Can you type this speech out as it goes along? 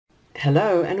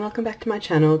Hello and welcome back to my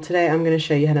channel. Today I'm going to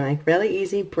show you how to make really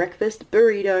easy breakfast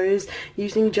burritos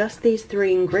using just these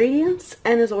 3 ingredients,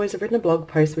 and as always I've written a blog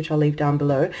post which I'll leave down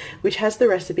below which has the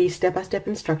recipe, step-by-step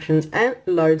instructions and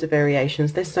loads of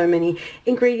variations. There's so many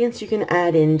ingredients you can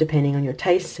add in depending on your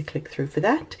taste, so click through for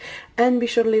that. And be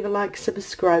sure to leave a like,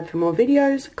 subscribe for more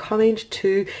videos, comment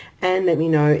too, and let me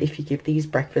know if you give these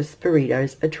breakfast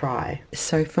burritos a try.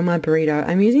 So for my burrito,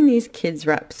 I'm using these kids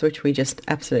wraps which we just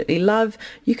absolutely love.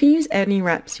 You can use any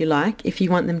wraps you like. If you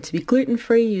want them to be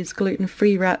gluten-free, use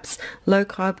gluten-free wraps.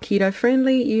 Low-carb,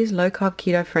 keto-friendly, use low-carb,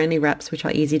 keto-friendly wraps which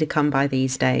are easy to come by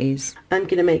these days. I'm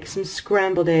going to make some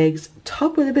scrambled eggs,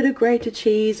 top with a bit of grated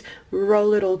cheese,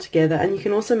 roll it all together, and you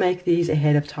can also make these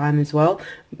ahead of time as well.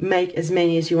 Make as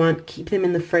many as you want, keep them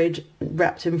in the fridge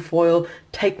wrapped in foil,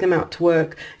 take them out to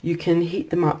work. You can heat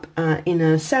them up in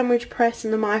a sandwich press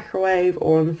in the microwave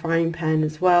or on the frying pan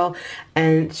as well,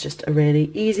 and it's just a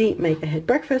really easy make ahead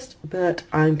breakfast. But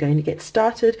I'm going to get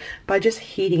started by just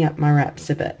heating up my wraps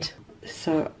a bit.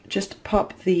 So just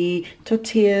pop the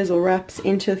tortillas or wraps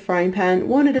into the frying pan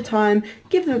one at a time,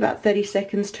 give them about 30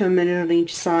 seconds to a minute on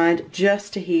each side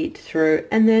just to heat through,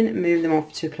 and then move them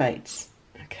off to plates.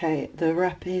 Okay, the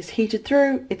wrap is heated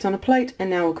through, it's on a plate,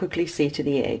 and now we'll quickly see to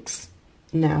the eggs.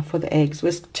 Now for the eggs,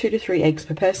 whisk 2 to 3 eggs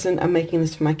per person. I'm making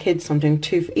this for my kids, so I'm doing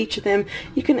 2 for each of them.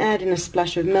 You can add in a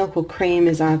splash of milk or cream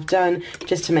as I've done,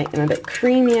 just to make them a bit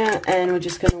creamier, and we're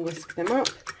just going to whisk them up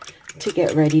to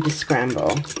get ready to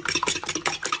scramble.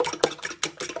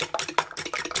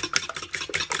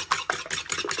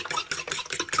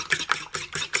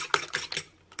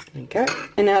 There we go.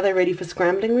 And now they're ready for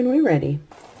scrambling when we're ready.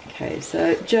 Okay,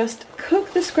 so just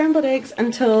cook the scrambled eggs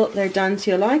until they're done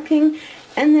to your liking,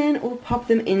 and then we'll pop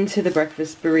them into the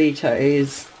breakfast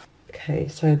burritos. Okay,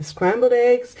 so the scrambled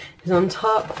eggs is on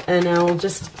top, and now we'll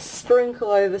just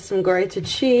sprinkle over some grated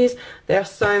cheese. There are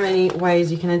so many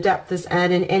ways you can adapt this,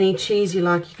 add in any cheese you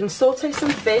like. You can saute some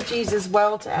veggies as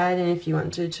well to add in if you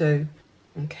want to too.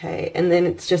 Okay, and then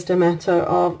it's just a matter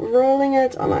of rolling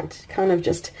it. I like to kind of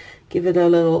just give it a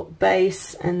little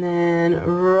base and then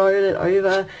roll it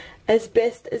over as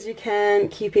best as you can,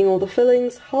 keeping all the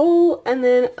fillings whole. And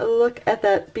then look at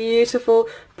that beautiful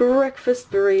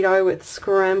breakfast burrito with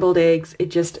scrambled eggs. It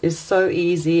just is so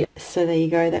easy. So there you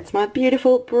go, that's my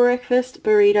beautiful breakfast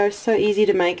burrito. So easy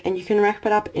to make, and you can wrap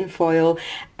it up in foil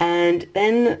and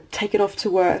then take it off to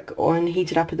work and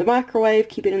heat it up in the microwave,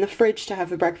 keep it in the fridge to have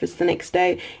for breakfast the next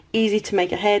day. Easy to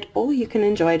make ahead, or you can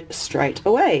enjoy it straight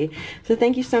away. So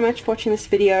thank you so much for watching this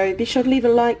video. Be sure to leave a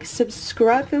like,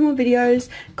 subscribe for more videos,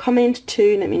 comment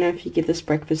too, and let me know if you give this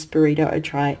breakfast burrito a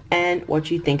try and what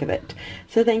you think of it.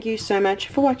 So thank you so much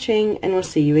for watching, and we'll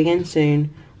see you again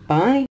soon. Bye.